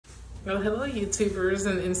Well, hello YouTubers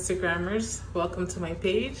and Instagrammers. Welcome to my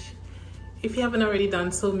page. If you haven't already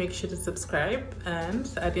done so, make sure to subscribe, and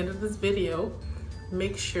at the end of this video,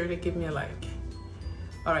 make sure to give me a like.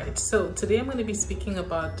 Alright, so today I'm going to be speaking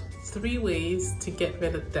about 3 ways to get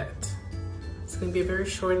rid of debt. It's going to be a very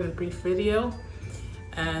short and brief video,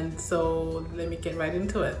 and so let me get right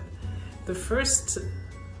into it. The first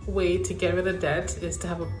way to get rid of debt is to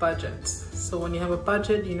have a budget. So when you have a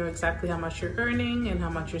budget, you know exactly how much you're earning and how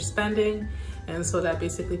much you're spending, and so that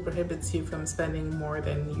basically prohibits you from spending more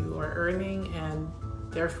than you are earning and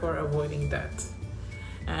therefore avoiding debt.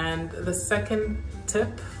 And the second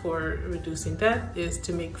tip for reducing debt is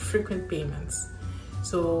to make frequent payments.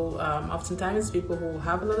 So oftentimes people who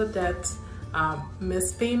have a lot of debt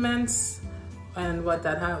miss payments, and what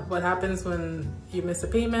happens when you miss a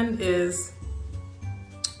payment is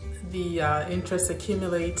the interest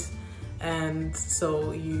accumulate, and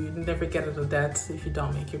so you never get out of debt if you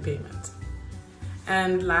don't make your payment.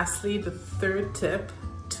 And lastly, the third tip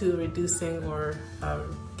to reducing or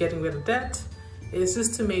getting rid of debt is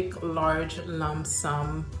just to make large lump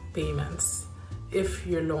sum payments if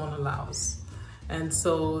your loan allows. And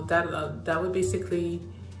so that would basically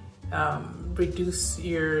reduce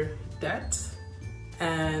your debt,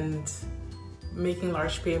 and making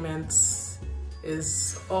large payments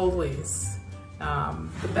is always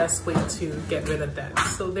the best way to get rid of debt.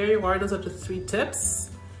 So there you are. Those are the 3 tips.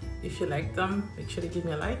 If you like them, make sure to give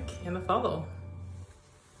me a like and a follow.